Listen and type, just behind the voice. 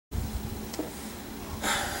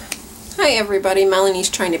Hi everybody, Melanie's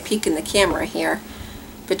trying to peek in the camera here,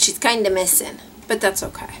 but she's kind of missing, but that's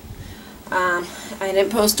okay. I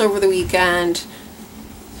didn't post over the weekend.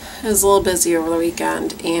 I was a little busy over the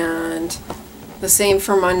weekend, and the same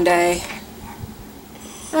for Monday.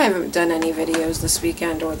 I haven't done any videos this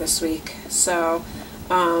weekend or this week, so,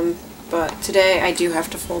 but today I do have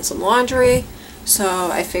to fold some laundry, so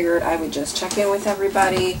I figured I would just check in with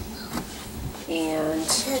everybody and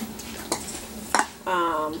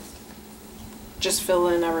just fill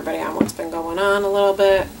in everybody on what's been going on a little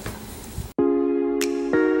bit.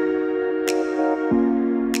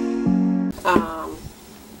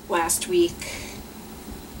 Last week,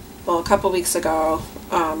 well, a couple weeks ago,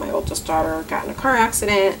 my oldest daughter got in a car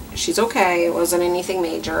accident. She's okay. It wasn't anything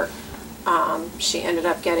major. She ended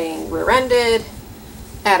up getting rear-ended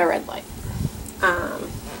at a red light.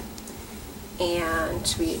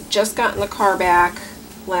 And we had just gotten the car back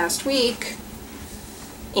last week,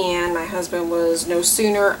 and my husband was no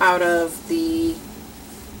sooner out of the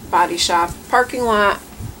body shop parking lot,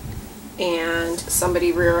 and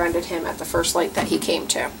somebody rear-ended him at the first light that he came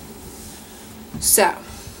to. So,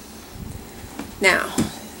 now,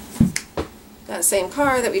 that same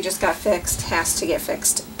car that we just got fixed has to get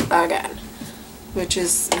fixed again, which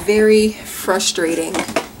is very frustrating.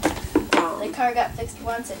 The car got fixed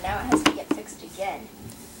once and now it has to get fixed again.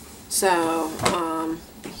 So,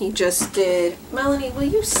 he just did... Melanie, will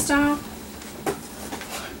you stop?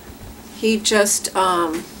 He just,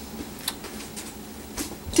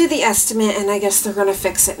 did the estimate, and I guess they're going to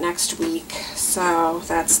fix it next week. So,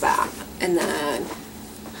 that's that. And then,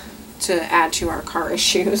 to add to our car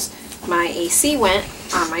issues, my AC went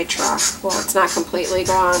on my truck. Well, it's not completely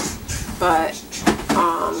gone, but,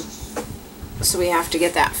 so we have to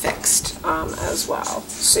get that fixed, as well,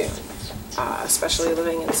 soon. Especially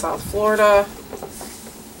living in South Florida,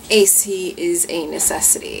 AC is a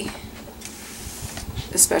necessity,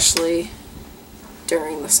 especially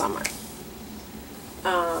during the summer.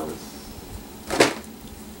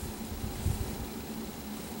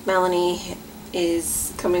 Melanie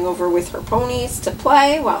is coming over with her ponies to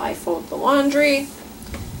play while I fold the laundry.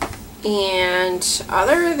 And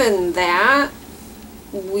other than that,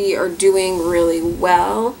 we are doing really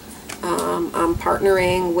well. I'm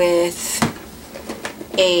partnering with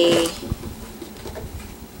a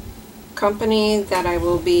company that I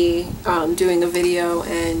will be doing a video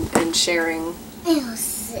and sharing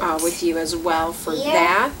with you as well for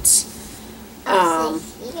that.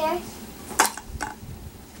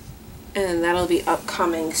 And that'll be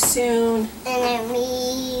upcoming soon. And then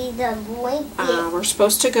the blanket. We're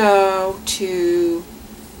supposed to go to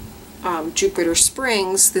Jupiter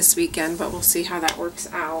Springs this weekend, but we'll see how that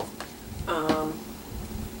works out.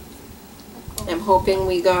 I'm hoping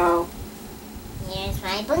we go. Here's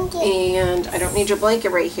my blanket. And I don't need your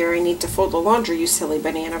blanket right here. I need to fold the laundry, you silly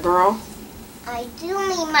banana girl. I do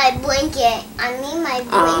need my blanket. I need my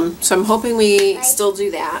blanket. So I'm hoping we still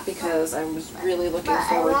do that because I was really looking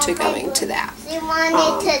forward to going to that.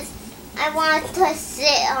 I want to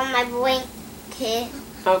sit on my blanket.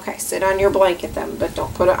 Okay, sit on your blanket then, but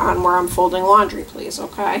don't put it on where I'm folding laundry, please,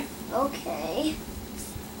 okay? Okay.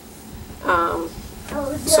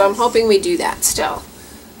 So I'm hoping we do that still.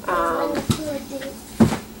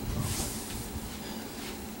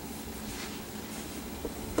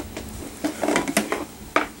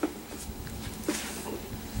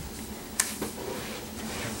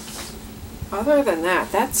 Other than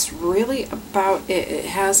that, that's really about it. It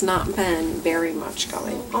has not been very much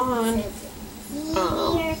going on.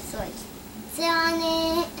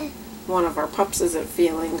 One of our pups isn't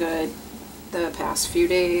feeling good the past few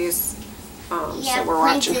days. So we're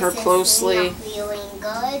watching her closely.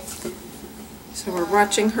 So we're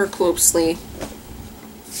watching her closely.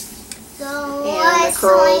 So and the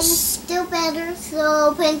girls still better.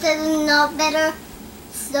 So Princess is not better.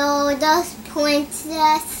 So does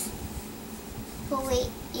Princess.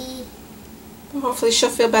 Hopefully she'll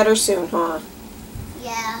feel better soon, huh?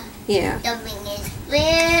 Yeah. Yeah. The ring is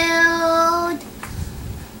filled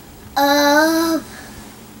up.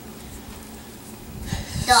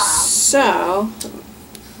 So,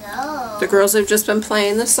 the girls have just been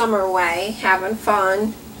playing the summer away, having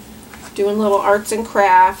fun, doing little arts and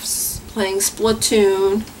crafts, playing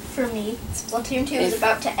Splatoon. For me, Splatoon 2 is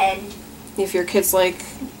about to end. If your kids like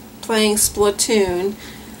playing Splatoon,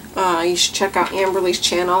 you should check out Amberly's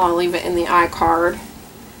channel. I'll leave it in the iCard.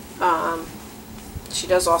 She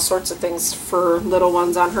does all sorts of things for little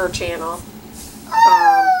ones on her channel.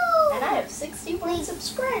 And I have 61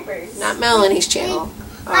 subscribers. Not Melanie's channel.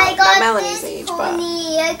 I got not Melanie's this age,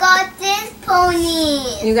 pony. I got this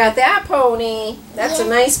pony. You got that pony. That's a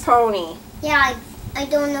nice pony. Yeah, I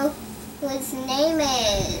don't know whose name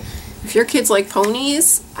is. If your kids like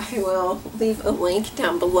ponies, I will leave a link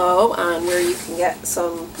down below on where you can get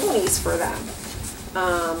some ponies for them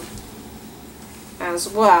as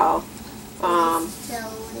well. So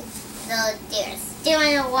they're still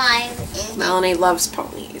alive. And Melanie loves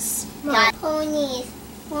ponies. got ponies.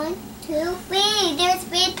 1, 2, 3. There's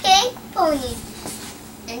 3 pink ponies.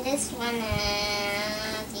 And this one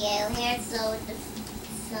has yellow hair, so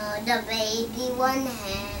the baby one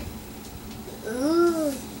has.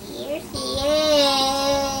 Ooh, here she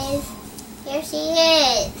is. Here she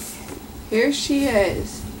is. Here she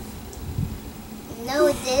is.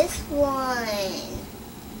 No, this one.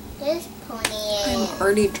 This pony is. I'm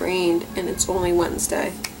already drained and it's only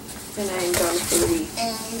Wednesday. And I'm done for the week.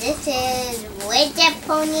 And this is Widget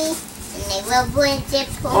Pony. And they love Widget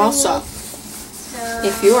Pony. Also, so,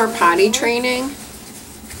 if you are potty training,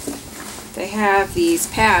 they have these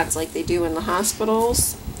pads like they do in the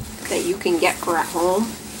hospitals that you can get for at home.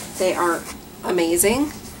 They are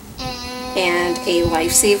amazing and a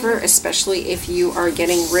lifesaver, especially if you are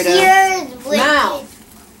getting rid of Mal.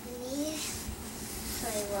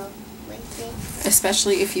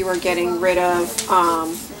 Especially if you are getting rid of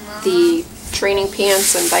the training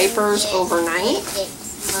pants and diapers overnight,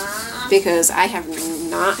 because I have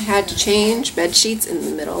not had to change bed sheets in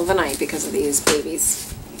the middle of the night because of these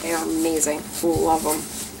babies. They are amazing. Love them.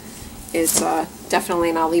 It's definitely,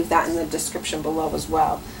 and I'll leave that in the description below as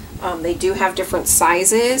well. They do have different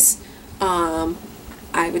sizes.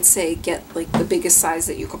 I would say get like the biggest size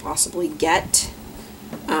that you could possibly get,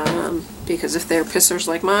 because if they're pissers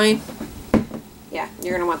like mine, yeah,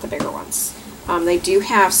 you're going to want the bigger ones. They do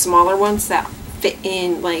have smaller ones that fit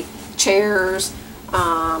in like chairs,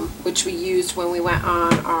 which we used when we went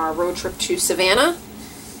on our road trip to Savannah.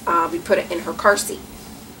 We put it in her car seat,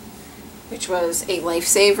 which was a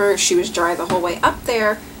lifesaver. She was dry the whole way up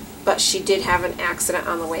there, but she did have an accident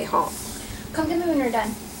on the way home. Come get me when you're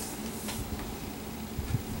done.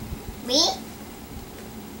 Me?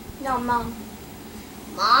 No, Mom.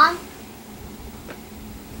 Mom?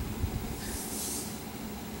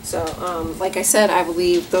 So, like I said, I will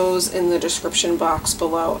leave those in the description box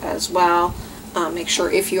below as well. Make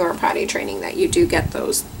sure if you are potty training that you do get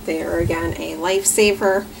those. They are, again, a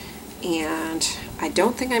lifesaver, and I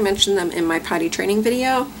don't think I mentioned them in my potty training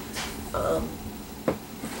video.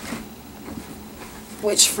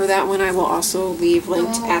 Which for that one I will also leave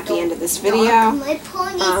linked at the end of this video,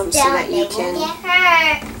 so that you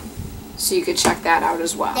can, so you could check that out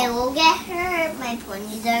as well. They will get hurt. My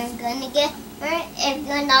ponies aren't gonna get hurt if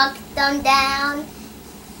you knock them down,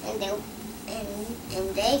 and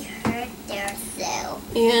they hurt themselves.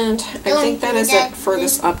 And I think that is it for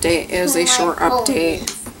this update. It is a short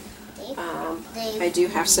update. I do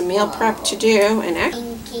have some meal prep to do,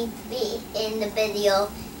 and keep it in the video.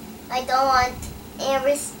 I don't want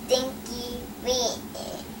every stinky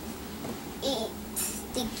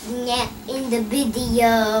sticking out in the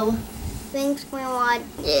video. Thanks for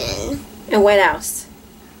watching. And what else?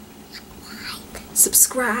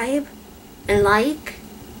 Subscribe and like.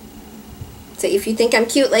 So if you think I'm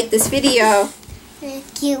cute like this video.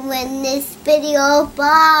 Thank you in this video.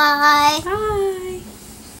 Bye. Bye.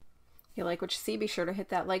 If you like what you see, be sure to hit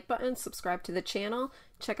that like button, subscribe to the channel,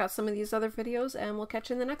 check out some of these other videos, and we'll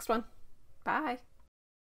catch you in the next one. Bye.